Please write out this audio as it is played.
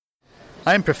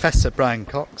I'm Professor Brian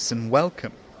Cox, and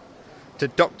welcome to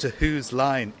Doctor Whose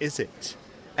Line Is It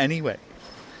Anyway,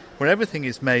 where everything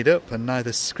is made up and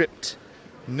neither script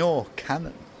nor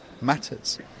canon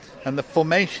matters, and the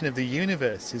formation of the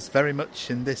universe is very much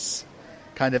in this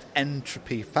kind of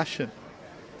entropy fashion,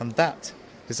 and that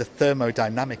is a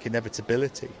thermodynamic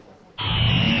inevitability.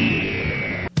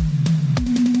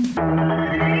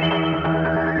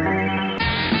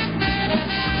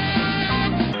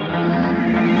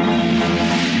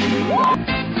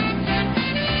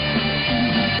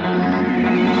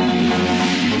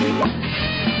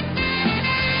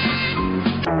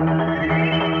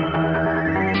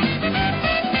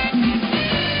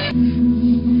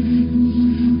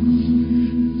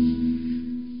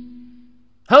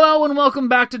 Hello and welcome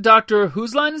back to Doctor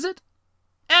Whose Line Is It?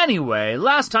 Anyway,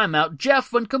 last time out,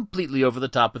 Jeff went completely over the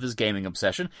top with his gaming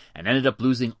obsession and ended up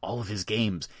losing all of his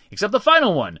games, except the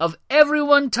final one of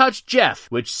Everyone Touch Jeff,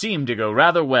 which seemed to go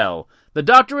rather well. The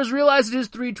Doctor has realized that his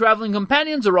 3 traveling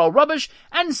companions are all rubbish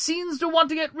and seems to want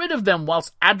to get rid of them,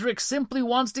 whilst Adric simply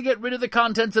wants to get rid of the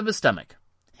contents of his stomach.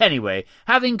 Anyway,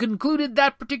 having concluded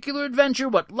that particular adventure,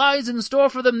 what lies in store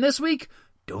for them this week?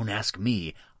 Don't ask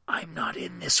me. I'm not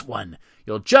in this one.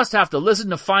 You'll just have to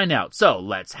listen to find out. So,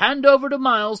 let's hand over to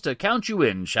Miles to count you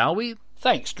in, shall we?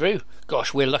 Thanks, Drew.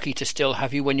 Gosh, we're lucky to still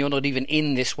have you when you're not even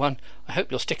in this one. I hope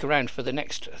you'll stick around for the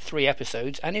next 3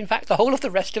 episodes, and in fact the whole of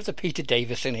the rest of the Peter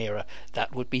Davison era.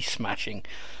 That would be smashing.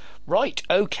 Right,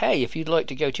 okay, if you'd like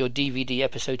to go to your DVD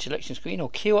episode selection screen or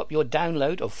queue up your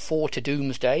download of 4 to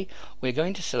Doomsday, we're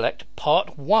going to select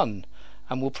Part 1,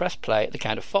 and we'll press play at the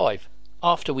count of 5.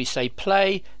 After we say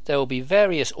play, there will be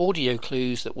various audio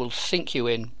clues that will sync you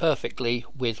in perfectly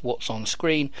with what's on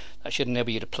screen. That should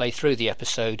enable you to play through the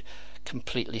episode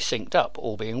completely synced up,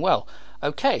 all being well.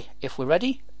 Okay, if we're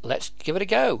ready, let's give it a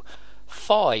go.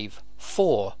 5,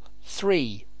 4,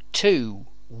 3, 2,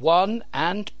 1,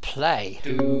 and play.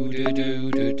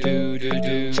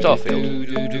 Starfield.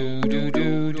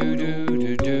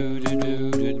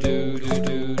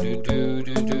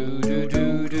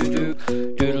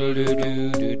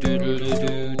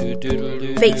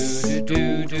 Face.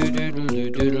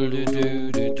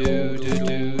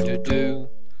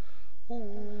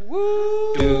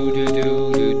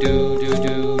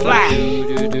 Flash.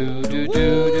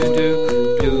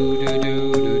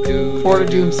 4 to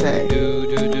Doomsday.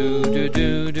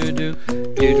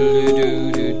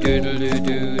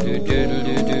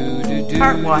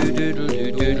 Part 1.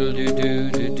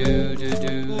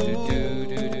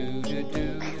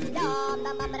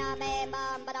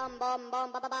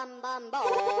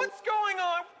 What's going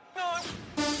on?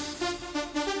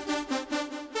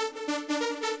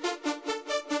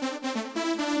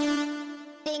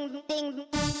 Ding, ding.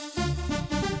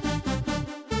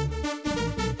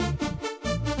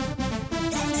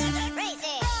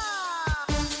 Crazy.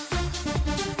 Ding, ding.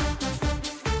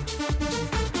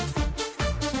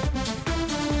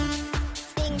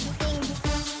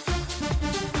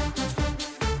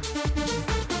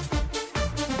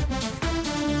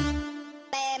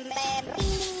 Bam, bam.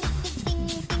 Ding, ding,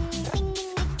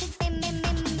 ding, ding, ding. Bam, bam, bam. Ding, ding, ding, ding,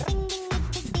 ding,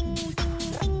 ding.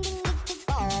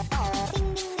 Oh, oh.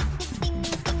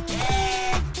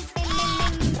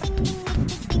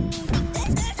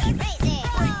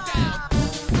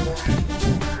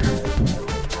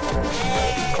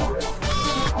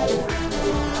 Ding, ding, ding,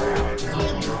 ding.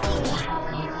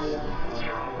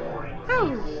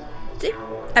 Oh, see?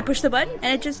 I push the button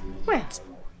and it just... Well,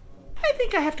 I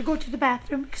think I have to go to the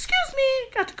bathroom. Excuse me,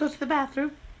 got to go to the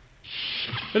bathroom.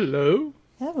 Hello?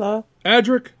 Hello.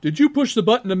 Adric, did you push the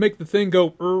button to make the thing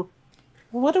go,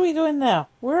 What are we doing now?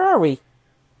 Where are we?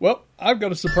 Well, I've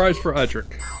got a surprise for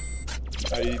Adric.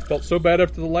 I felt so bad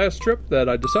after the last trip that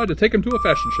I decided to take him to a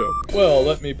fashion show. Well,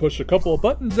 let me push a couple of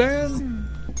buttons and...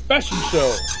 Fashion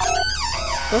show!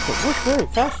 Doesn't look very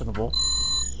fashionable.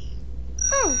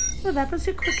 Oh, well, that was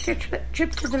a quick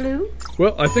trip to the loo.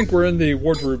 Well, I think we're in the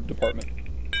wardrobe department.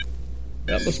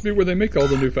 That must be where they make all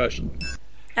the new fashion.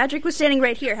 Adric was standing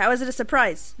right here. How is it a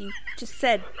surprise? You just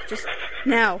said, just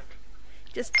now.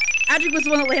 Adric was the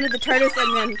one that landed the TARDIS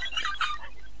and then...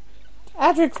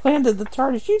 Adric landed the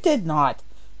TARDIS. You did not.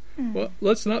 Well,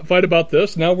 let's not fight about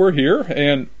this. Now we're here,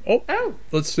 and... Oh.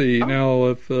 Let's see. Now,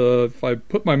 if I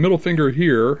put my middle finger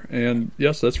here, and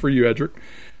yes, that's for you, Adric.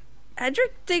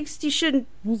 Adric thinks you shouldn't...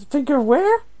 His finger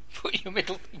where? Put your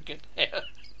middle finger there.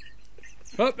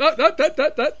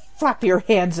 Flap your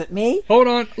hands at me. Hold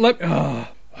on.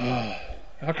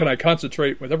 How can I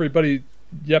concentrate with everybody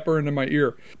yappering in my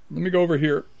ear? Let me go over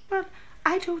here. Well,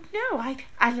 I don't know. I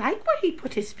like where he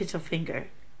put his middle finger.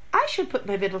 I should put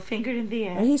my middle finger in the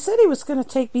air. He said he was going to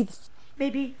take me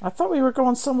Maybe. I thought we were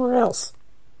going somewhere else.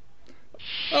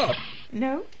 Oh,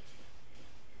 No?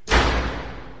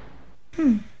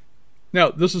 now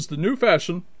this is the new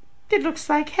fashion, It looks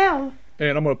like hell.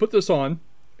 and I'm going to put this on,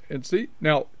 and see.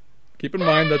 Now, keep in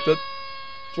mind that the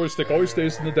joystick always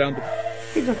stays in the down.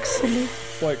 It looks silly.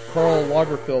 It's like Karl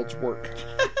Lagerfeld's work.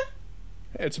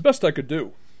 It's the best I could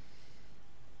do.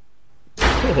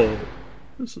 Oh,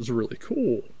 this is really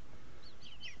cool.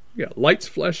 You got lights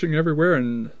flashing everywhere,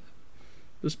 and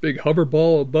this big hover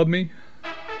ball above me.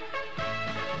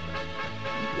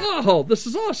 Wow, this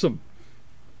is awesome.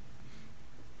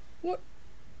 What?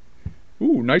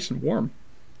 Ooh, nice and warm.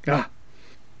 Ah.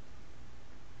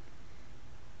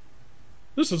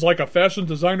 This is like a fashion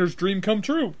designer's dream come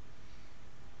true.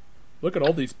 Look at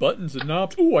all these buttons and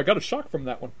knobs. Ooh, I got a shock from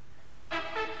that one.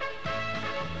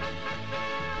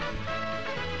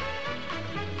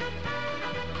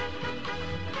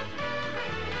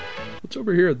 What's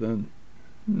over here then?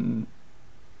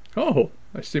 Oh,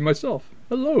 I see myself.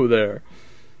 Hello there.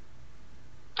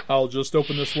 I'll just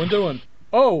open this window and...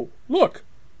 Oh, look!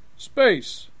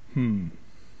 Space. We're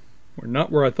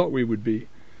not where I thought we would be.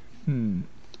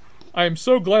 I am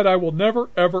so glad I will never,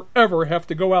 ever, ever have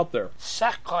to go out there.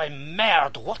 Sacre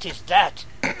merde, what is that?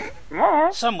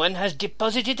 Someone has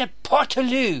deposited a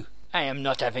portaloo. I am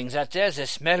not having that there. The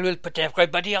smell will put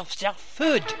everybody off their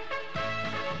food.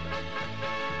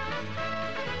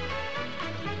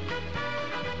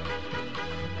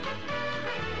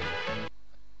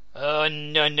 Oh,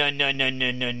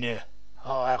 no.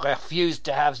 Oh, I refuse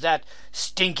to have that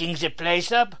stinking the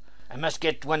place up. I must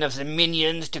get one of the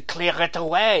minions to clear it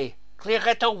away. Clear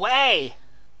it away!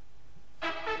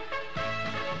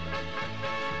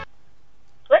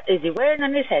 What is he wearing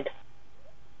on his head?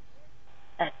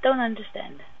 I don't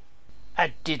understand.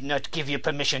 I did not give you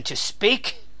permission to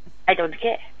speak. I don't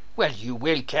care. Well, you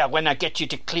will care when I get you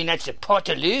to clean out the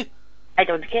portaloo. I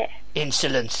don't care.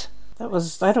 Insolence.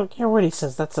 I don't care what he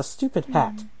says, that's a stupid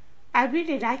hat. I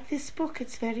really like this book.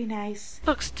 It's very nice.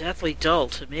 Looks deathly dull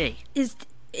to me. Is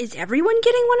everyone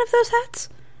getting one of those hats?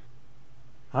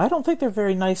 I don't think they're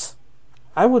very nice.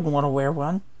 I wouldn't want to wear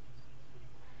one.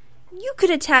 You could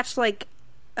attach, like,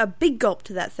 a big gulp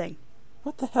to that thing.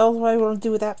 What the hell do I want to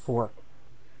do that for?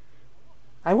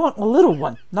 I want a little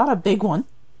one, not a big one.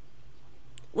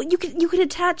 Well, you could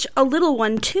attach a little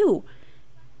one, too.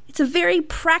 It's a very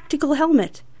practical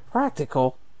helmet.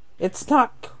 Practical? It's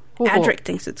not cool. Adric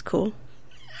thinks it's cool.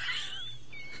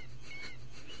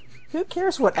 Who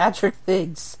cares what Adric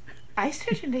thinks? I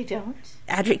certainly don't.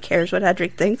 Adric cares what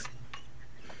Adric thinks.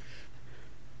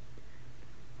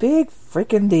 Big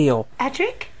freaking deal.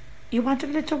 Adric, you want a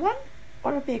little one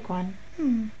or a big one?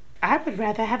 I would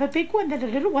rather have a big one than a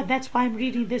little one. That's why I'm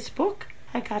reading this book.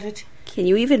 I got it. Can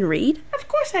you even read? Of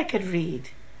course I could read.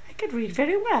 I could read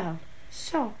very well.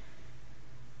 So.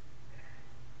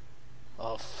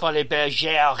 Oh, Folly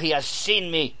Bergère, he has seen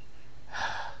me.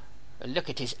 Look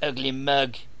at his ugly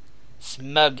mug.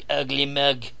 Smug, ugly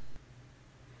mug.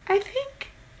 I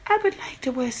think I would like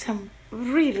to wear some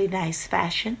really nice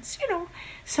fashions. You know,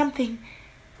 something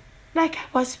like I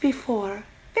was before.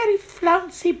 Very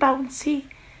flouncy, bouncy.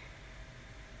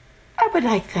 I would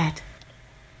like that.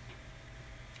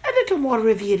 A little more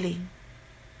revealing.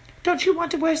 Don't you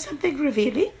want to wear something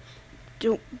revealing?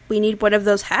 Do we need one of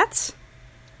those hats?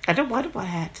 I don't want a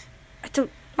hat. I don't...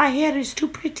 My hair is too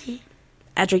pretty.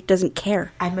 Adric doesn't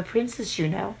care. I'm a princess, you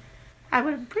know. I'm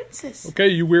a princess. Okay,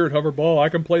 you weird hoverball. I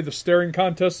can play the staring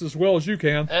contest as well as you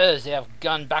can. Oh, they have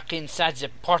gone back inside the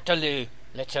portaloo.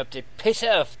 Let's hope they piss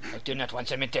off. I do not want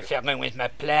them interfering with my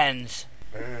plans.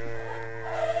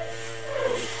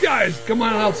 Guys, come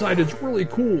on outside. It's really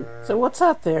cool. So what's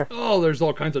out there? Oh, there's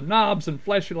all kinds of knobs and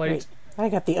flashy lights. Wait, I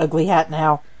got the ugly hat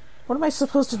now. What am I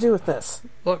supposed to do with this?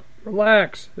 Look,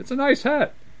 relax. It's a nice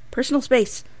hat. Personal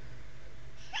space.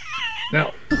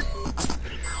 Now.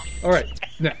 All right.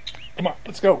 Now, come on.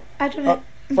 Let's go. I don't have...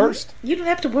 First, You don't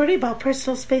have to worry about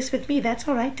personal space with me. That's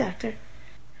all right, Doctor.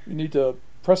 you need to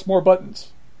press more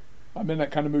buttons. I'm in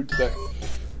that kind of mood today.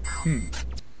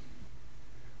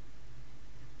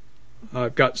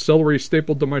 I've got celery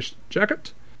stapled to my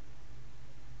jacket.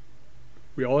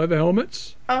 We all have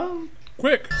helmets. Oh,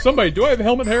 Quick, somebody, do I have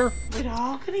helmet hair? we're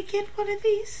all going to get one of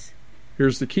these.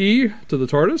 Here's the key to the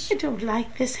TARDIS. I don't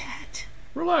like this hat.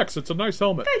 Relax, it's a nice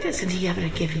helmet. Why doesn't he ever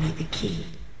give me the key?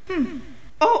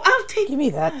 Oh, I'll take... Give me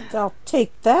that. I'll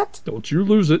take that. Don't you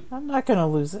lose it. I'm not going to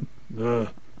lose it.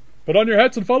 Put on your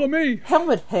hats and follow me.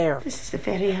 Helmet hair. This is a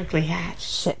very ugly hat.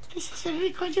 Shit. This is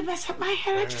really going to mess up my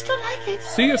hair. I just don't like it.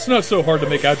 See, it's not so hard to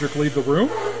make Adric leave the room.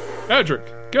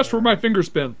 Adric, guess where my fingers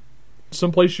been?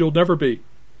 Someplace you'll never be.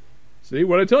 See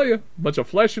what I tell you? Bunch of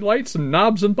flashy lights and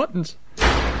knobs and buttons.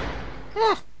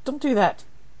 Ah, don't do that.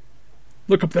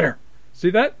 Look up there. See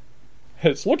that?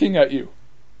 It's looking at you.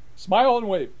 Smile and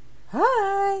wave.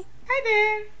 Hi. Hi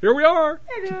there. Here we are.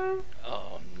 Hello.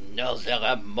 Oh, no, there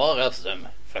are more of them,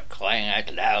 for crying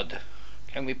out loud.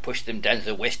 Can we push them down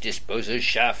the waste disposal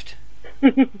shaft?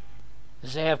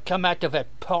 They have come out of a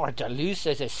portal. Loose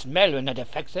as a smell when it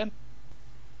affects them.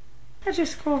 I'll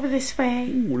just go over this way.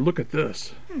 Ooh, look at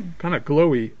this. Kind of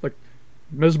glowy, like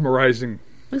mesmerizing.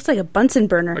 Looks like a Bunsen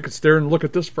burner. I could stare and look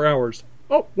at this for hours.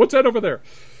 Oh, what's that over there?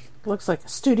 Looks like a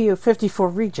Studio 54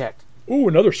 reject. Ooh,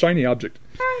 another shiny object.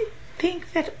 I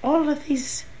think that all of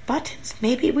these buttons,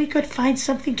 maybe we could find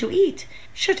something to eat.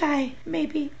 Should I,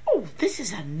 maybe... Oh, this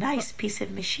is a nice piece of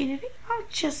machinery. I'll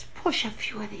just push a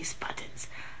few of these buttons.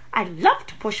 I love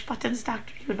to push buttons,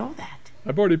 Doctor. You know that.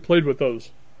 I've already played with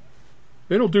those.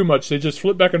 They don't do much. They just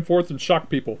flip back and forth and shock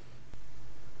people.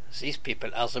 These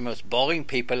people are the most boring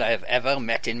people I have ever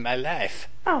met in my life.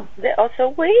 Oh, They're also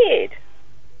weird.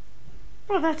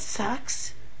 well, that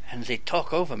sucks. And they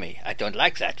talk over me. I don't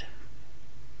like that.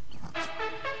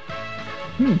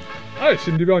 I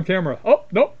seem to be on camera. Oh,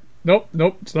 nope.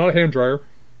 It's not a hand dryer.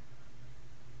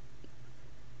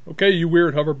 Okay, you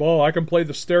weird hoverball. I can play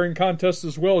the staring contest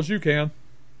as well as you can.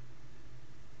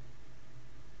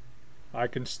 I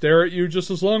can stare at you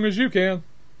just as long as you can.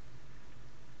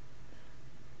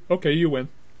 Okay, you win.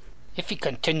 If he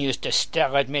continues to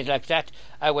stare at me like that,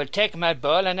 I will take my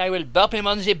ball and I will burp him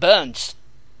on the burns.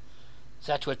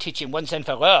 That will teach him once and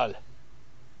for all.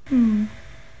 I'm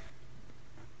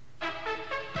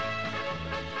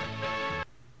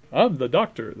the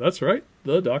doctor. That's right,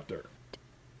 the doctor.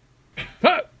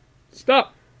 Ha!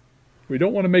 Stop! We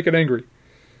don't want to make it angry.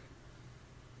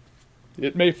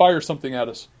 It may fire something at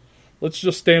us. Let's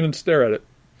just stand and stare at it.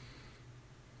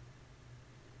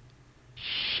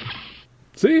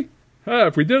 See?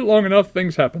 If we did it long enough,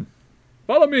 things happen.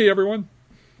 Follow me, everyone.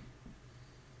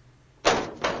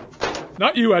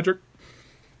 Not you, Edric.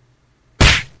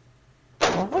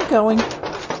 Well, I'm going. In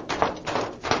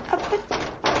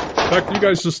fact, you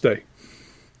guys just stay.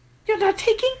 You're not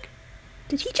taking?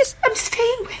 Did he just... I'm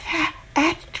staying with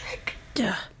Adric.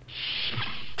 Duh.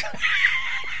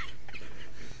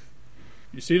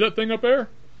 You see that thing up there?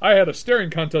 I had a staring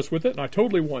contest with it, and I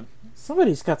totally won.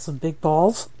 Somebody's got some big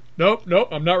balls. Nope,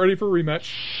 I'm not ready for a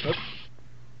rematch. Nope.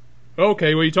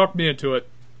 Okay, well, you talked me into it.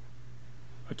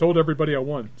 I told everybody I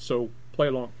won, so play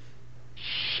along.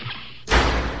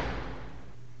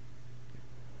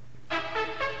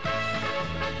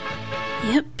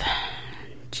 Yep.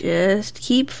 Just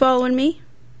keep following me.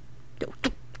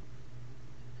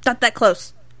 Not that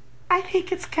close. I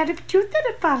think it's kind of cute that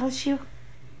it follows you.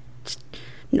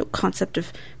 No concept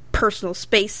of personal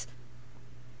space.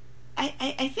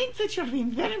 I think that you're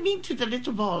being very mean to the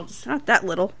little balls. Not that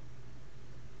little.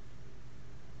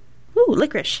 Ooh,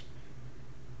 licorice.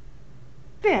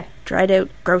 There. Dried out,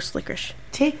 gross licorice.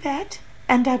 Take that,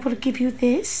 and I will give you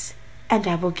this, and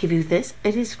I will give you this.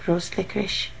 It is gross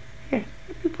licorice. Here,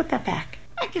 let me put that back.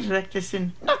 I can wreck this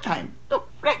in no time. Look,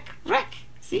 wreck.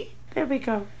 See? There we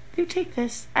go. You take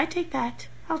this. I take that.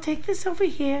 I'll take this over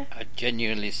here. I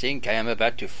genuinely think I am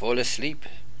about to fall asleep.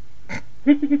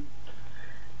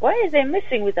 Why are they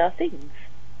messing with our things?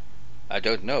 I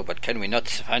don't know, but can we not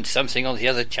find something on the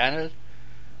other channel?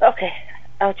 Okay,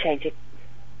 I'll change it.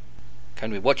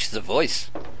 Can we watch The Voice?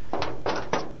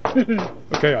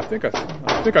 Okay, I think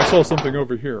I saw something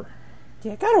over here.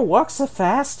 Yeah, I gotta walk so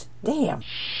fast. Damn.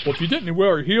 Well, if you didn't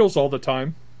wear heels all the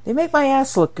time. They make my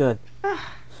ass look good.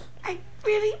 I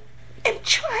really am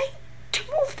trying to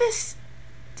move this.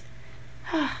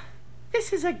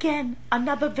 This is again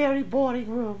another very boring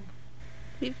room.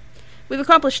 We've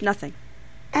accomplished nothing.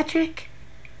 Adric,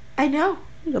 I know.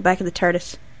 Go back in the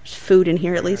TARDIS. There's food in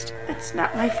here at least. It's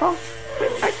not my fault.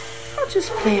 I'll just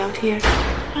play out here.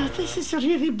 This is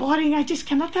really boring. I just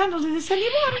cannot handle this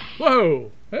anymore.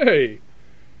 Whoa! Hey!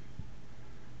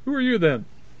 Who are you then?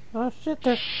 Oh shit,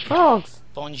 they're frogs.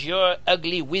 Bonjour,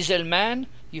 ugly weasel man.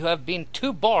 You have been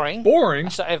too boring. Boring?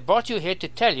 So I've brought you here to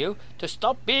tell you to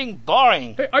stop being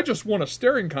boring. Hey, I just won a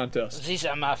staring contest. These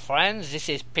are my friends. This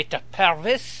is Peter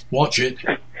Purvis. Watch it.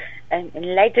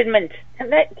 Enlightenment.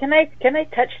 Can I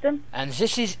touch them? And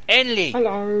this is Enlil.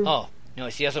 Hello. Oh, no,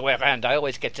 it's the other way around. I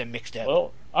always get them mixed up.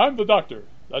 Well, I'm the doctor.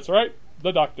 That's right,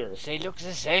 the doctor. They look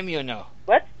the same, you know.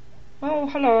 What? Oh,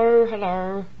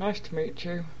 hello. Nice to meet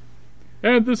you.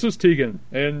 And this is Tegan,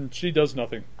 and she does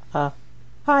nothing. Hi.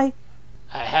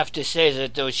 I have to say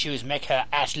that those shoes make her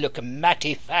ass look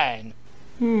mighty fine.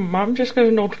 I'm just going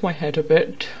to nod my head a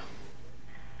bit.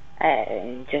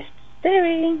 Just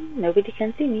staring. Nobody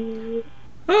can see me.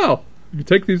 Oh, You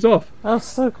take these off. Oh,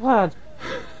 so glad.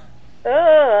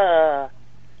 Ugh.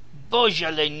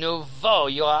 Beaujolais Nouveau,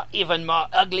 you are even more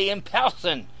ugly in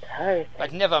person. Sorry.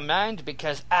 But never mind,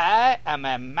 because I am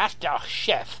a master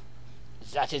chef.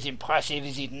 That is impressive,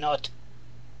 is it not?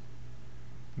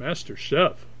 Master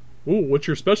Chef. Ooh, what's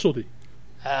your specialty?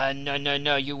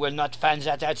 No, you will not find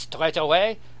that out straight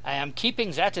away. I am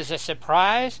keeping that as a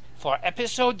surprise for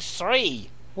episode 3.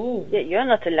 Ooh. Yeah, you're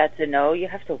not allowed to know. You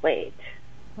have to wait.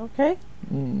 Okay.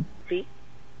 See?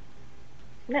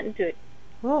 Nothing to it.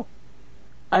 Well,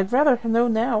 I'd rather know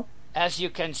now. As you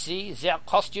can see, their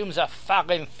costumes are far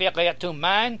inferior to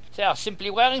mine. They are simply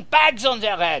wearing bags on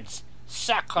their heads.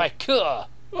 Sacre coeur.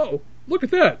 Oh, look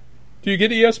at that. Do you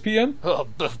get ESPN? Oh,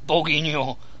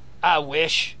 bourguignon. I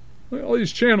wish. Look at all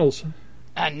these channels.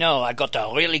 I know, I got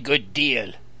a really good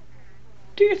deal.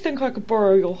 Do you think I could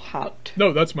borrow your hat?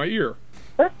 No, that's my ear.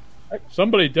 What?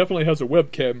 Somebody definitely has a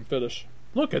webcam fetish.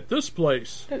 Look at this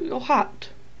place. No, your hat.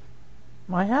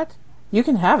 My hat? You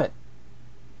can have it.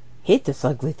 Hate this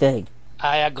ugly thing.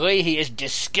 I agree he is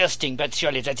disgusting, but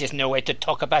surely that is no way to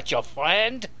talk about your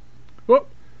friend. Whoop.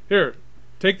 Here,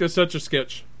 take this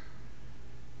Etch-a-Sketch.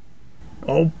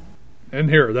 Oh, and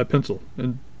here, that pencil,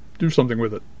 and do something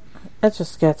with it.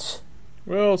 Etch-a-Sketch.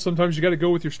 Well, sometimes you gotta go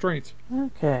with your strengths.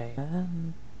 Okay.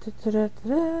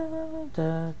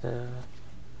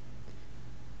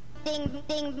 Ding,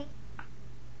 ding.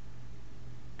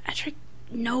 Adric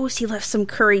knows he left some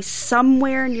curry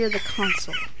somewhere near the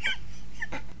console.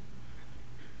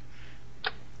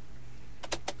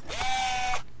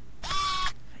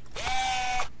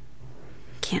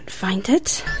 Can't find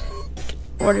it.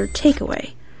 Order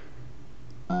takeaway.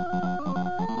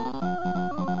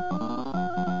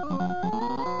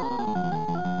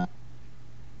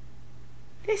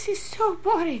 This is so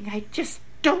boring. I just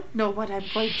don't know what I'm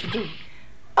going to do.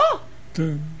 Oh!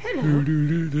 Hello.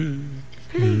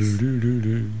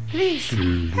 Please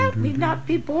help me not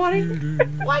be boring.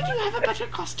 Why do you have a better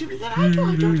costume than I do?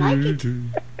 I don't like it.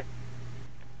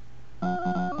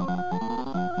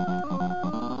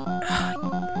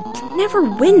 I'll never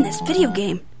win this video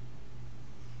game.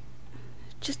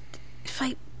 Just if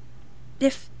I.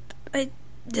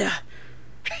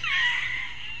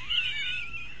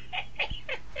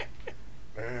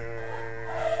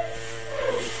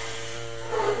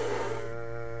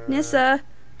 Nissa,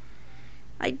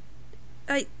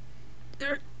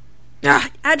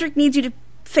 Adric needs you to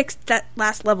fix that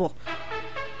last level.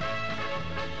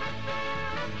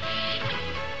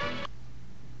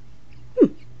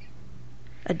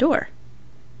 A door.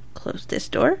 Close this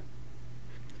door.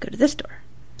 Go to this door.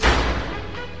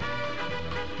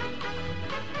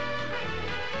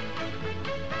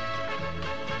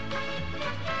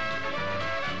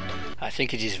 I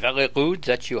think it is very rude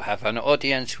that you have an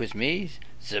audience with me,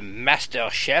 the master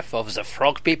chef of the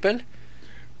frog people,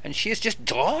 and she is just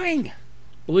drawing.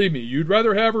 Believe me, you'd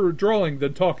rather have her drawing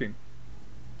than talking.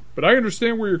 But I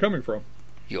understand where you're coming from.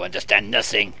 You understand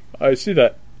nothing. I see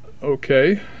that.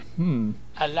 Okay.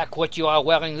 I like what you are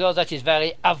wearing, though. That is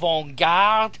very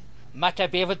avant-garde. Might I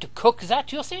be able to cook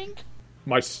that, you think?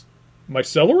 My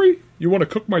celery? You want to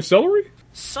cook my celery?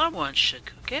 Someone should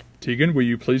cook it. Tegan, will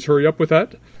you please hurry up with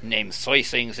that? Name 3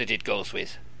 things that it goes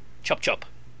with. Chop chop.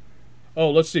 Oh,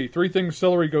 let's see. 3 things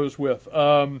celery goes with.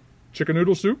 Chicken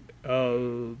noodle soup.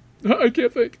 I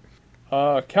can't think.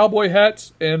 Cowboy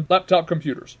hats and laptop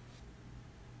computers.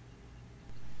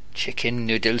 Chicken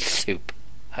noodle soup.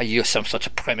 Are you some sort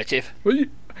of primitive? Well,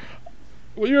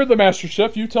 you're the master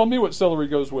chef. You tell me what celery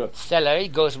goes with. Celery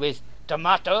goes with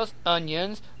tomatoes,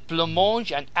 onions,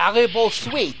 blancmange, and haribo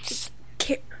sweets.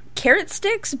 Carrot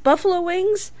sticks, buffalo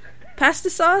wings, pasta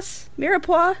sauce,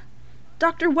 mirepoix.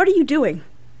 Doctor, what are you doing?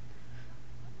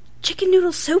 Chicken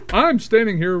noodle soup? I'm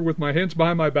standing here with my hands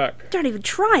behind my back. You're not even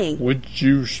trying. Would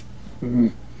you...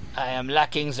 I am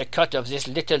lacking the cut of this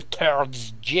little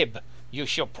turd's jib. You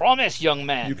shall promise, young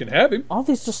man. You can have him. All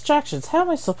these distractions. How am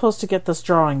I supposed to get this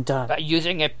drawing done? By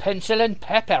using a pencil and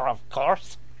paper, of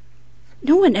course.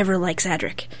 No one ever likes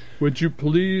Adric. Would you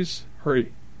please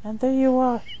hurry? And there you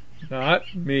are.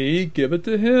 Not me. Give it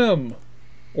to him.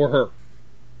 Or her.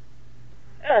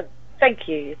 Thank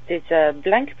you. It's a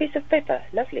blank piece of paper.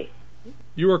 Lovely.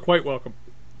 You are quite welcome.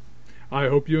 I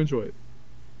hope you enjoy it.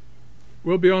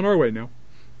 We'll be on our way now.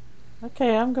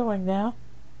 Okay, I'm going now.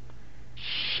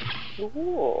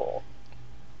 Ooh.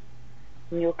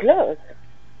 New clothes.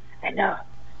 I know.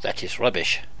 That is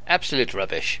rubbish. Absolute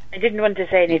rubbish. I didn't want to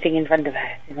say anything in front of her.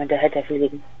 I didn't want to hurt her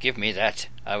feelings. Give me that.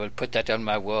 I will put that on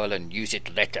my wall and use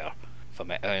it later for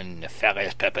my own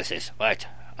nefarious purposes. Right,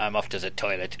 I'm off to the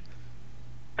toilet.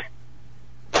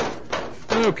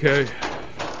 Okay.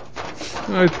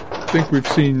 I think we've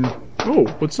seen... Oh,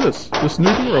 what's this? This new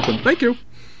door open. Thank you.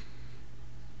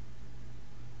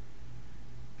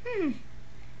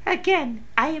 Again,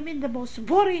 I am in the most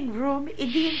boring room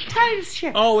in the entire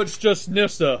ship. Oh, it's just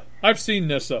Nissa. I've seen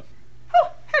Nissa.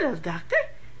 Oh, hello, Doctor.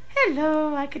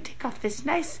 Hello, I could take off this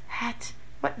nice hat.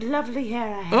 What lovely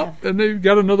hair I have. Oh, and they've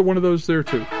got another one of those there,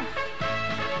 too.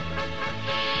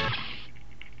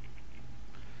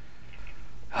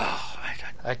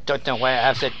 I don't know why I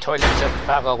have the toilet so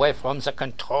far away from the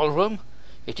control room.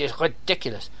 It is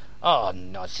ridiculous. Oh,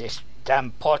 not this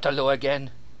damn Portaloo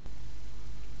again.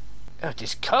 Oh, it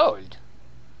is cold.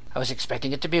 I was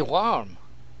expecting it to be warm.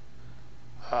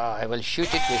 Oh, I will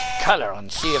shoot it with colour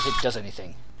and see if it does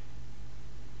anything.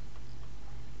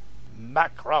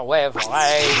 Microwave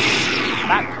ray!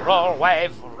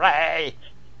 Microwave ray!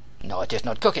 No, it is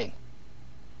not cooking.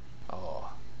 Oh,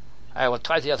 I will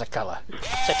try the other colour.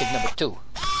 Setting number 2.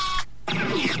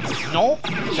 No,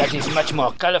 that is much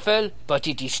more colourful, but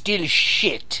it is still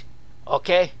shit.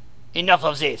 Okay? Enough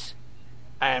of this.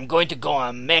 I am going to go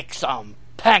and make some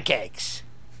pancakes.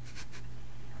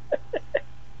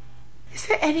 Is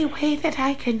there any way that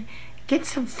I can get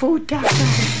some food, Doctor?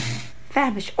 I'm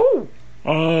famished. Oh!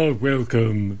 Ah,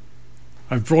 welcome.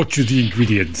 I've brought you the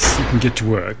ingredients. You can get to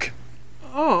work.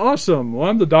 Oh, awesome. Well,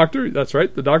 I'm the doctor. That's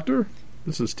right, the doctor.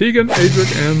 This is Tegan,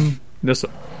 Adric, and Nissa.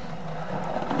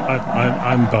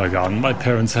 I'm Bagan. My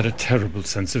parents had a terrible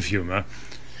sense of humor.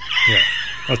 Yeah,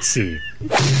 let's see.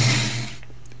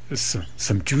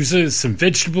 Some juices, some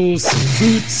vegetables, some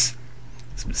fruits,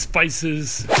 some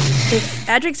spices. If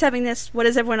Adric's having this, what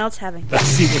is everyone else having? Let's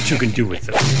see what you can do with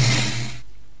it.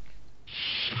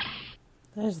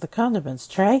 There's the condiments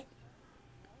tray.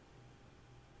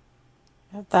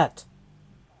 Have that.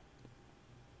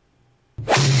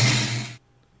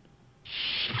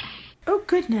 Oh,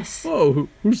 goodness. Oh,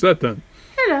 who's that then?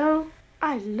 Hello.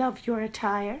 I love your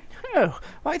attire. Oh,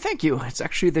 why thank you. It's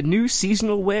actually the new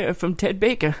seasonal wear from Ted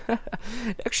Baker.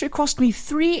 It actually cost me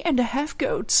 3.5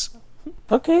 goats.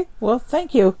 Okay, well,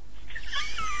 thank you.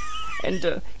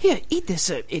 And, here, eat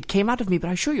this. It came out of me, but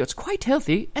I assure you it's quite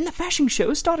healthy, and the fashion show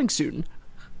is starting soon.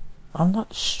 I'm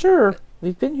not sure.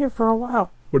 We've been here for a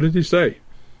while. What did he say?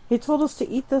 He told us to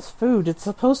eat this food. It's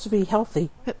supposed to be healthy.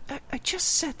 I just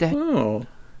said that. Oh,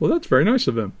 well, that's very nice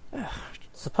of him.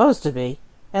 Supposed to be.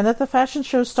 And that the fashion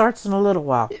show starts in a little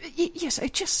while. Yes, I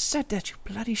just said that, you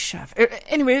bloody shaft.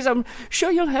 Anyways, I'm sure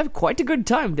you'll have quite a good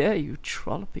time there, you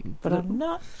trolloping. But I'm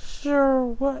not sure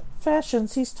what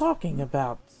fashions he's talking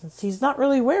about, since he's not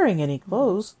really wearing any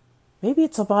clothes. Maybe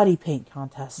it's a body paint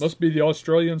contest. Must be the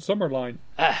Australian summer line.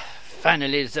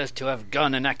 Finally those two have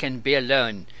gone and I can be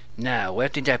alone. Now, where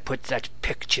did I put that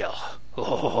picture?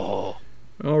 Oh.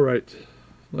 All right.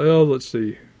 Well, let's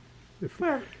see.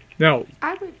 Well, Now,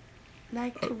 I would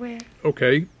like to wear...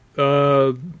 okay.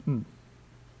 There's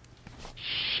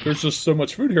just so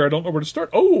much food here, I don't know where to start.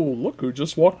 Oh, look who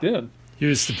just walked in.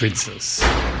 Here's the princess.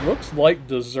 Looks like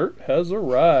dessert has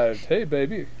arrived. Hey,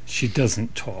 baby. She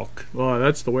doesn't talk. Well,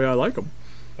 that's the way I like them.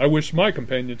 I wish my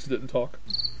companions didn't talk.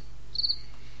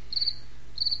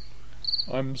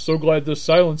 I'm so glad this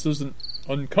silence isn't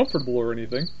uncomfortable or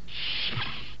anything.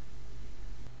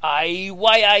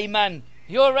 Aye, man.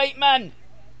 You're right, man.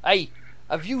 Aye,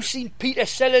 have you seen Peter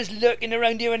Sellers lurking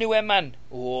around here anywhere, man?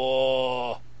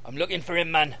 Oh, I'm looking for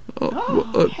him, man.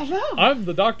 Hello. I'm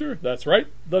the doctor. That's right,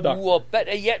 the doctor. Oh,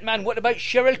 better yet, man. What about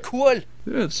Cheryl Cole?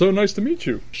 Yeah, it's so nice to meet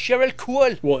you. Cheryl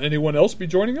Cole. Will anyone else be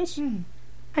joining us?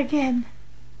 Again.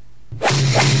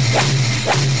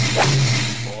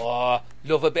 Oh,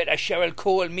 love a bit of Cheryl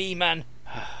Cole, me, man.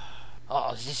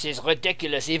 Oh, this is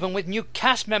ridiculous. Even with new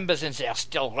cast members in there,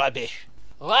 still rubbish.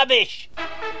 Rubbish!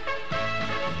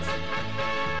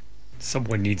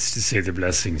 Someone needs to say the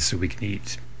blessings so we can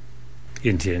eat.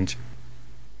 Hint, hint.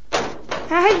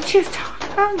 I'm just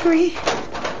hungry.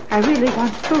 I really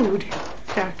want food,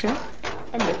 Doctor.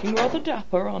 I'm looking rather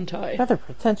dapper, aren't I? Rather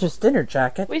pretentious dinner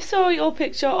jacket. We saw your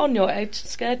picture on your Edge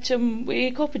sketch and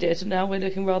we copied it, and now we're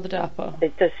looking rather dapper.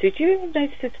 It does suit you. Nice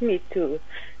to meet too.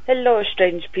 Hello,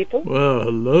 strange people. Well,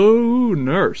 hello,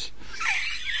 nurse.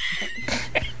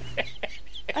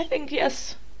 I think,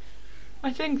 yes.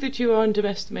 I think that you are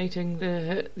underestimating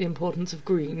the importance of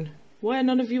green. Why are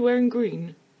none of you wearing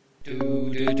green?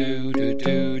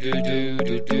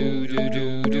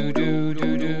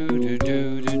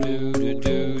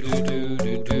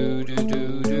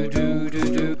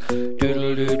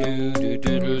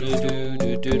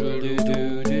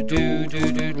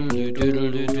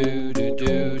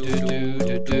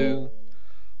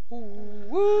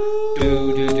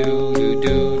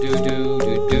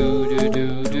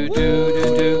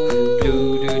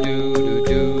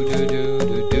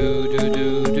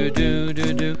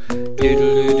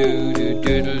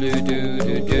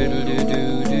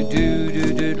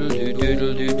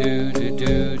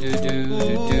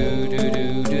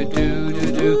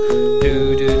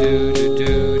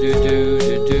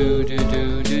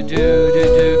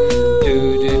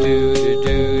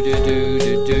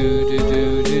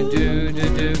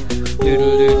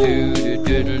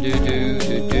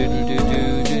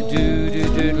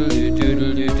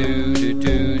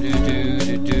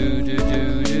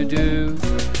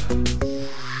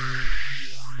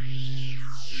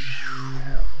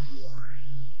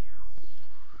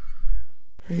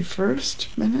 Very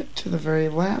first minute to the very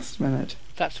last minute.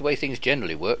 That's the way things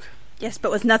generally work. Yes,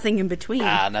 but with nothing in between.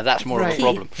 Ah, now that's more of Right. a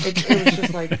problem. It was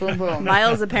just like boom, boom.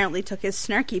 Miles apparently took his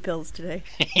snarky pills today.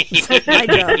 It's like my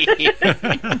job.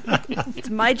 It's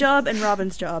my job and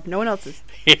Robin's job. No one else's.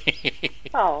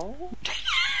 Oh.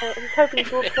 I was hoping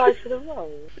to apply for the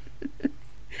role.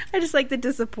 I just like the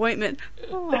disappointment.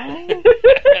 Oh.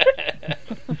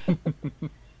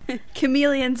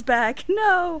 Chameleon's back.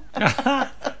 No.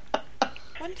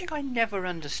 One thing I never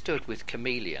understood with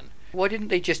Chameleon, why didn't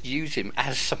they just use him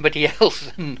as somebody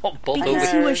else and not bother Because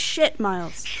with he was shit,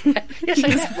 Miles. Yes,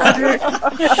 I know.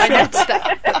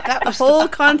 That was the whole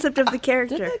concept of the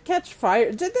character. Did it catch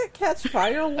fire? Did it catch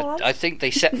fire once? I think they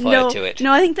set fire to it.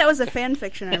 No, I think that was a fan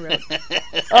fiction I wrote.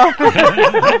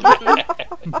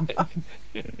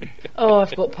 Oh,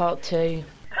 I've got part 2.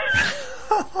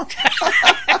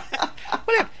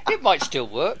 Well, it might still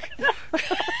work.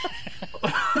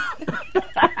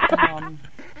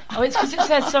 Oh, it's because it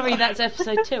says, sorry, that's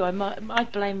episode 2. I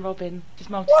blame Robin. Just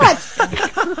What?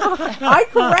 multitasking. I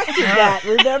corrected that,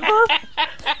 remember?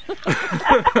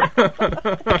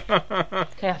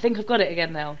 Okay, I think I've got it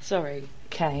again now. Sorry.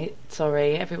 Okay,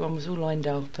 sorry. Everyone was all lined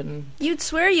up and... You'd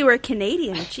swear you were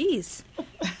Canadian. Jeez.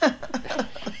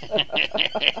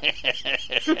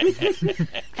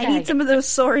 I need some of those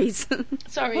sorries.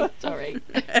 Sorry.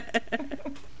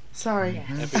 Sorry.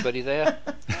 Everybody there?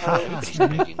 Everybody's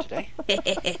Canadian today.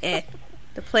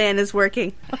 The plan is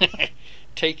working.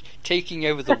 Taking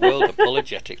over the world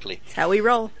apologetically. That's how we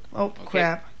roll. Oh,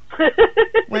 crap.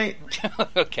 Wait.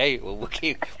 Okay, well we'll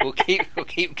keep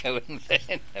going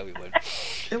then. No, we won't.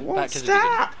 It won't Back to the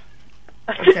stop.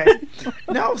 Okay.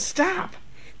 No, stop.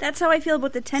 That's how I feel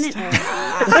about the Tenant era.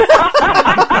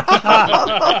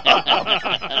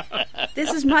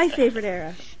 This is my favorite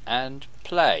era. And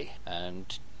play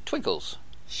and twinkles.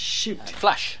 Shoot. And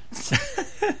flash.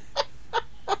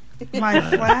 My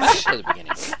flash? At the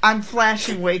beginning. I'm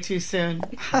flashing way too soon.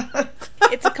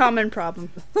 It's a common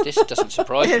problem. This doesn't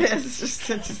surprise me. It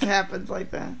just happens like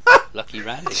that. Lucky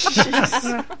Randy.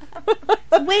 Jeez.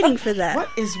 I'm waiting for that.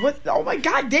 What? Oh my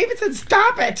God, Davidson,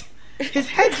 stop it! His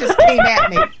head just came at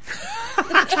me.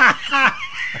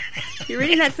 You're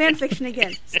reading that fan fiction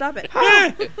again. Stop it.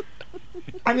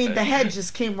 I mean, the head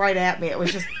just came right at me. It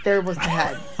was just, there was the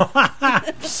head.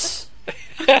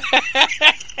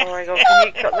 Oh my god, can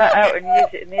you cut that out and use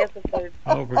it in the episode?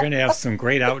 Oh, we're going to have some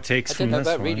great outtakes I from don't know this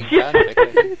about one. reading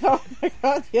fanfic. Oh my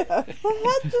God, yeah.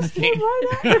 The head just came right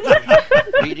at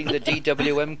me. Reading the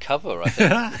DWM cover, I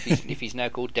think. If he's now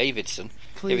called Davidson.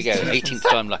 Here we go, Please. 18th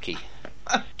time lucky.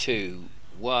 2,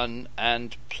 1,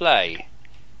 and play.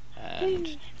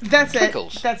 And That's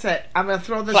twinkles. it. That's it. I'm going to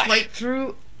throw this Flash. right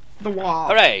through the wall.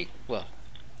 Hooray! Well,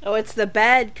 Oh, it's the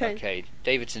bad kind. okay,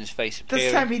 Davidson's face This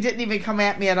appeared. time he didn't even come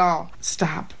at me at all.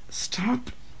 Stop. Stop.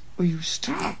 Will you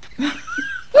stop?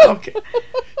 Okay.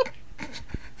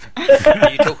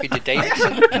 Are you talking to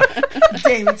Davidson?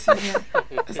 Davidson, yeah.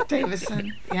 It's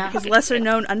Davidson, yeah. His lesser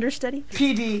known understudy.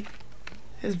 PD.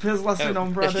 His lesser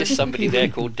known brother. There's just somebody PD. there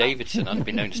called Davidson,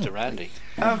 unbeknownst to Randy.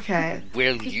 Okay.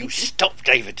 Will you stop,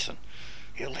 Davidson?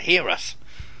 He'll hear us.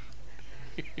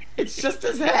 It's just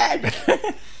his head.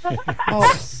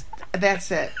 Oh,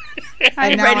 that's it.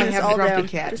 I'm And now writing I this have all Grumpy down,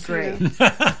 Cat. just so you Great. know.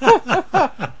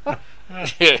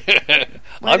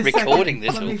 I'm Wait a recording second.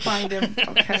 this. Let me find him.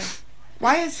 Okay.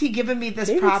 Why is he giving me this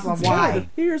Davidson's problem? head Why?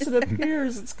 appears and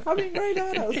appears. It's coming right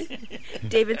at us.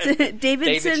 Davidson head.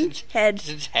 Davidson's head.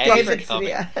 Davidson,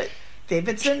 yeah.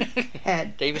 Davidson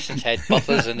head. Davidson's head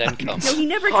buffers and then comes. No, he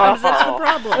never comes. That's the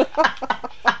problem.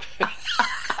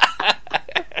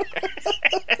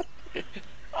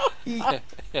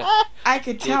 I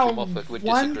could tell Moffat would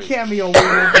one disagree. cameo we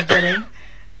will be getting.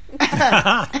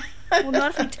 Well,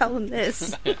 not if we tell him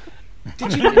this.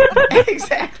 Did you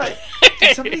exactly?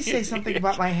 Did somebody say something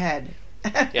about my head?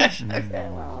 Yes.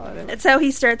 That's how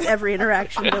he starts every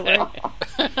interaction. Don't worry.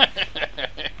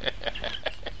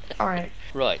 All right.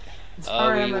 Right. Alright,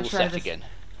 Are I'm we gonna all try set this. again?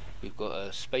 We've got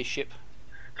a spaceship.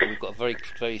 And we've got a very,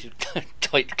 very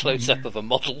tight close-up of a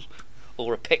model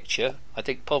or a picture. I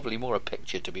think probably more a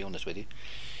picture, to be honest with you.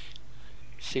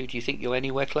 Sue, do you think you're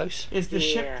anywhere close? Is the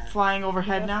ship flying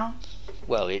overhead now?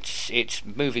 Well, it's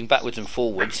moving backwards and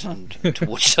forwards and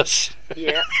towards us.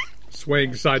 Yeah.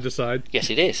 Swaying side to side. Yes,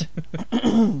 it is.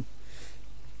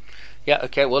 Yeah,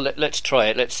 okay, well, let's try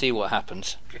it. Let's see what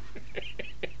happens.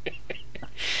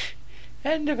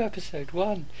 End of episode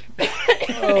 1.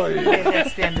 Okay,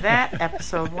 that's the end of that.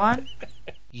 Episode 1.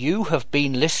 You have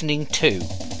been listening to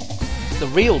the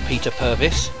real Peter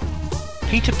Purvis,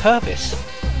 Peter Purvis,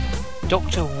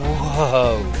 Dr.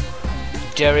 Whoa,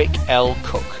 Derek L.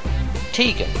 Cook,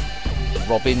 Tegan,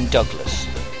 Robin Douglas,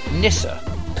 Nissa,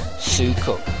 Sue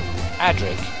Cook,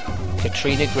 Adric,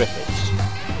 Katrina Griffiths,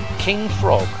 King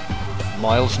Frog,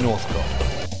 Miles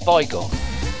Northcott, Bygone,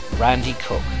 Randy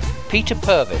Cook, Peter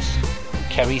Purvis,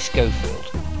 Kerry Schofield,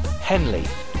 Henley,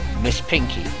 Miss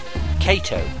Pinky,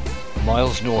 Cato,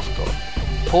 Miles Northcott,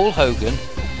 Paul Hogan,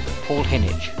 Paul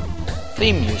Hinnage.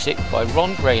 Theme music by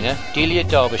Ron Grainer, Delia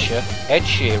Derbyshire, Ed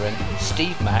Sheeran,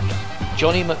 Steve Mack,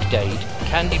 Johnny McDade,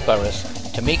 Candy Burris,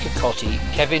 Tamika Cotty,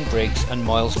 Kevin Briggs and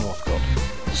Miles Northcott.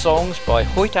 Songs by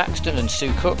Hoyt Axton and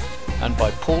Sue Cook and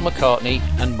by Paul McCartney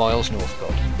and Miles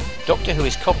Northcott. Doctor Who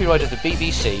is copyright of the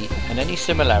BBC, and any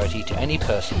similarity to any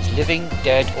persons living,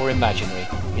 dead or imaginary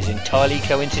is entirely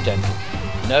coincidental.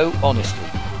 No honesty,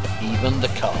 even the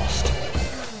cast.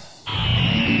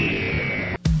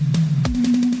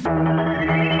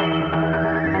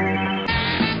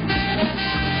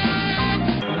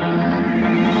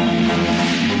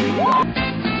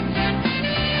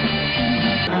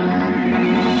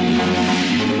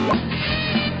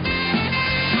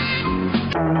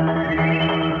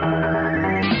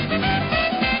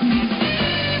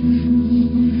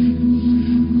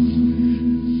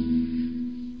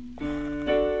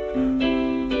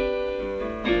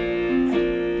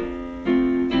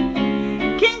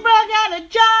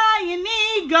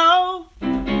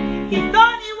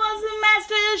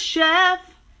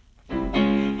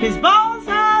 His balls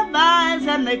have eyes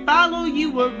and they follow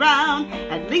you around.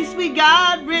 At least we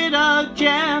got rid of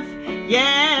Jeff.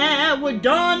 Yeah, we're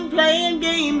done playing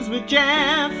games with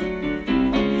Jeff.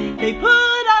 They put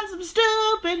on some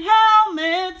stupid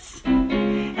helmets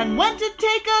and went to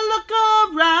take a look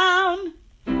around.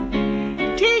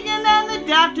 Tegan and the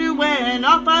doctor went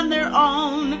off on their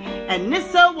own, and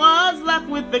Nissa was left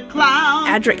with the clown.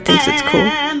 Adric thinks it's cool.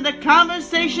 And the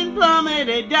conversation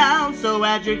plummeted down, so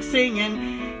Adric's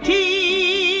singing,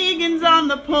 Tegan's on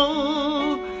the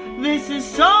pull. This is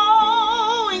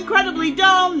so incredibly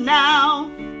dull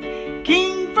now.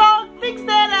 King Frog thinks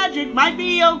that Adric might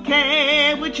be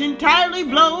okay, which entirely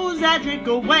blows Adric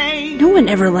away. No one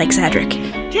ever likes Adric.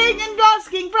 Tegan draws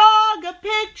King Frog a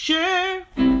picture.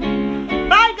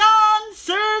 Bygone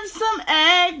serves some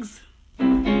eggs.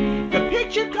 The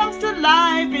picture comes to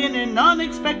life in an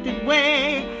unexpected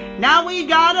way. Now we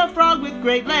got a frog with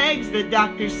great legs, the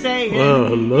doctor's saying.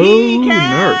 Hello, he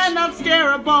nurse. cannot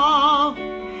stare a ball.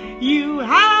 You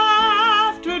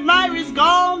have to admire his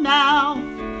gall now.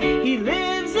 He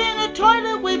lives in a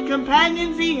toilet with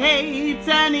companions he hates,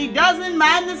 and he doesn't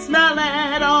mind the smell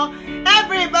at all.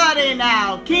 Everybody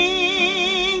now,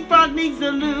 King Frog needs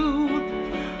the loo.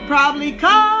 Probably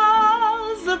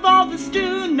cause of all the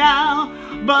stew now.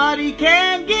 But he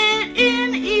can't get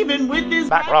in even with his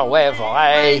microwave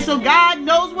ray. So God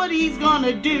knows what he's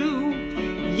gonna do.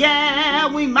 Yeah,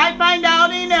 we might find out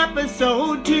in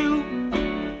episode 2.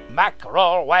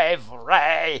 Microwave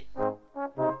ray.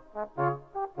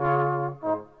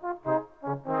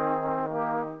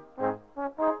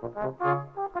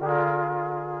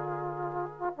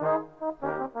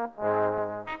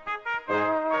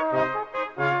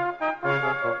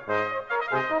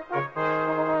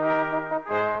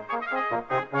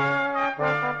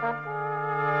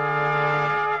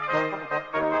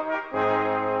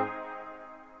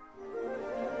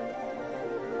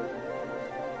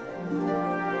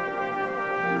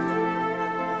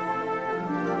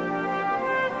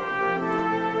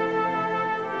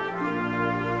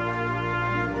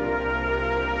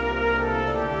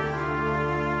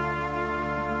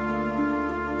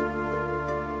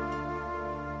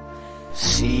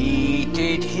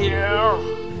 Seated here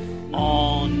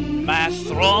on my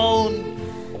throne,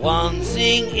 one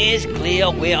thing is clear,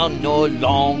 we are no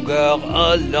longer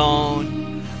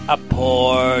alone. A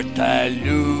Portaloo,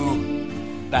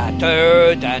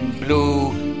 battered and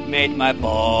blue, made my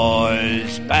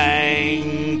balls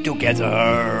bang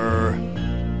together.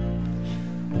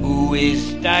 Who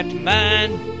is that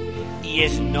man? He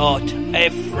is not a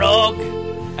frog,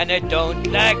 and I don't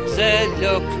like the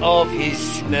look of his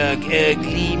smug,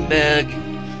 ugly mug.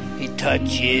 He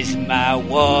touches my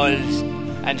walls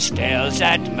and stares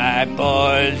at my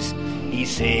balls. He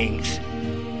thinks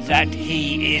that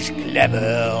he is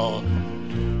clever.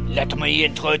 Let me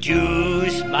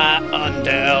introduce my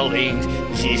underlings.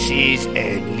 This is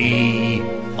Ed Lee.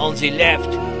 On the left,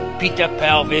 Peter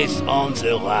Purvis on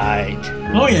the right.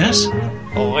 Oh, yes.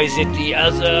 Or is it the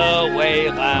other way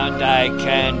round? I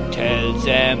can't tell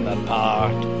them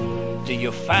apart. Do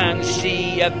you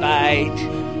fancy a bite?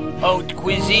 Haute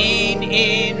cuisine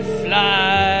in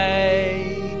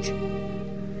flight.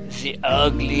 The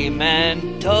ugly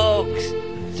man talks.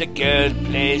 The girl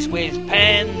plays with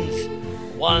pens.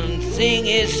 One thing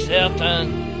is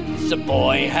certain, the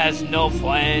boy has no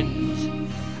friends.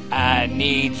 I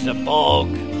need the bog,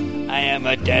 I am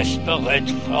a desperate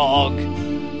frog,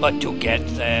 but to get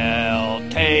there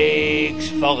takes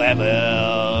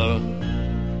forever.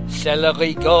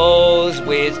 Celery goes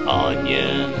with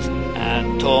onions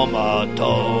and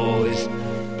tomatoes,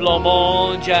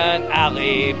 blancmange and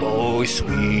Haribo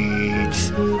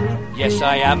sweets. Yes,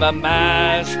 I am a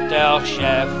master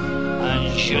chef, un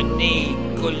génie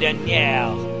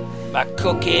culinaire. My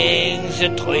cooking's a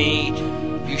treat.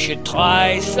 You should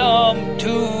try some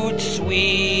toot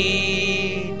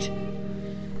sweet.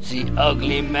 The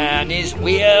ugly man is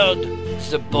weird.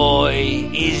 The boy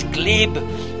is glib.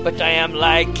 But I am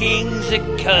liking the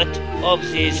cut of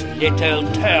this little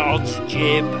turd's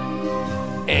jib.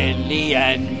 Ellie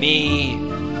and me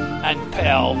and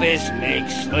Purvis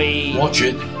makes three. Watch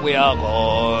it. We are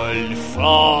all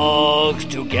frogs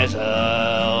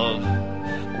together.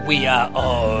 We are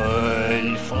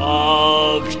all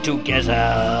frogs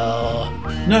together.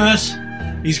 Nurse,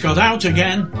 he's got out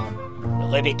again.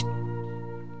 Ribbit.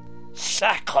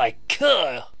 Sacre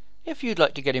coeur. If you'd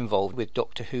like to get involved with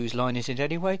Doctor Whose Line Is It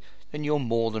Anyway, then you're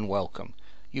more than welcome.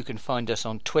 You can find us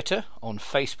on Twitter, on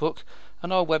Facebook,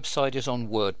 and our website is on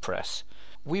WordPress.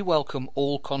 We welcome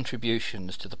all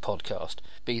contributions to the podcast,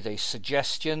 be they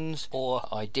suggestions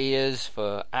or ideas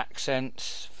for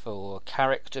accents, for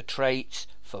character traits,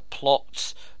 for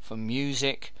plots, for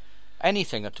music,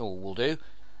 anything at all will do.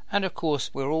 And of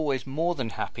course, we're always more than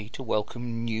happy to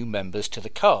welcome new members to the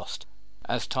cast.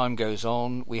 As time goes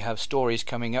on, we have stories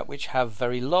coming up which have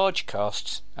very large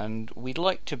casts, and we'd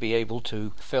like to be able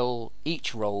to fill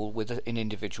each role with an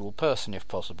individual person if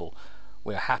possible.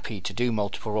 We're happy to do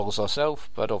multiple roles ourselves,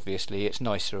 but obviously it's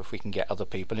nicer if we can get other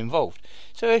people involved.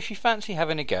 So if you fancy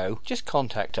having a go, just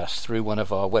contact us through one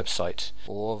of our websites,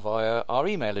 or via our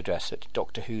email address at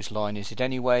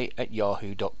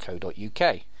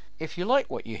doctorwhoselineisitanyway@yahoo.co.uk. If you like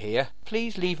what you hear,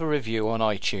 please leave a review on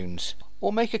iTunes,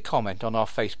 or make a comment on our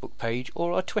Facebook page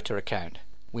or our Twitter account.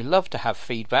 We love to have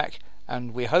feedback,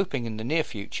 and we're hoping in the near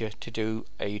future to do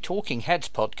a Talking Heads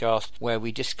podcast where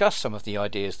we discuss some of the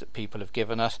ideas that people have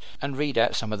given us and read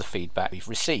out some of the feedback we've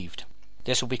received.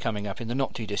 This will be coming up in the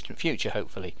not too distant future,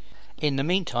 hopefully. In the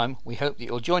meantime, we hope that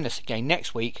you'll join us again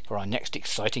next week for our next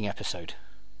exciting episode.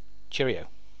 Cheerio.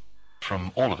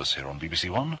 From all of us here on BBC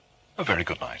One, a very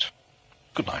good night.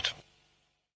 Good night.